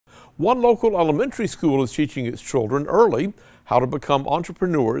One local elementary school is teaching its children early how to become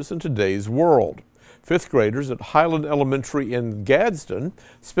entrepreneurs in today's world. Fifth graders at Highland Elementary in Gadsden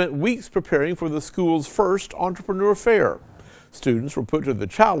spent weeks preparing for the school's first entrepreneur fair. Students were put to the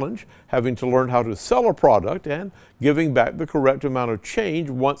challenge, having to learn how to sell a product and giving back the correct amount of change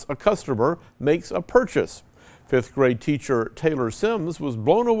once a customer makes a purchase. Fifth grade teacher Taylor Sims was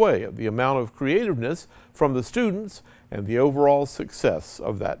blown away at the amount of creativeness from the students and the overall success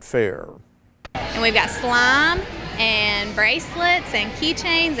of that fair. And we've got slime and bracelets and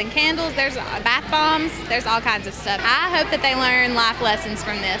keychains and candles. There's bath bombs. There's all kinds of stuff. I hope that they learn life lessons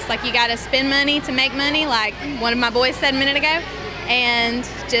from this. Like, you got to spend money to make money, like one of my boys said a minute ago, and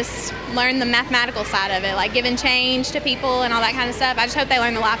just learn the mathematical side of it, like giving change to people and all that kind of stuff. I just hope they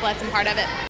learn the life lesson part of it.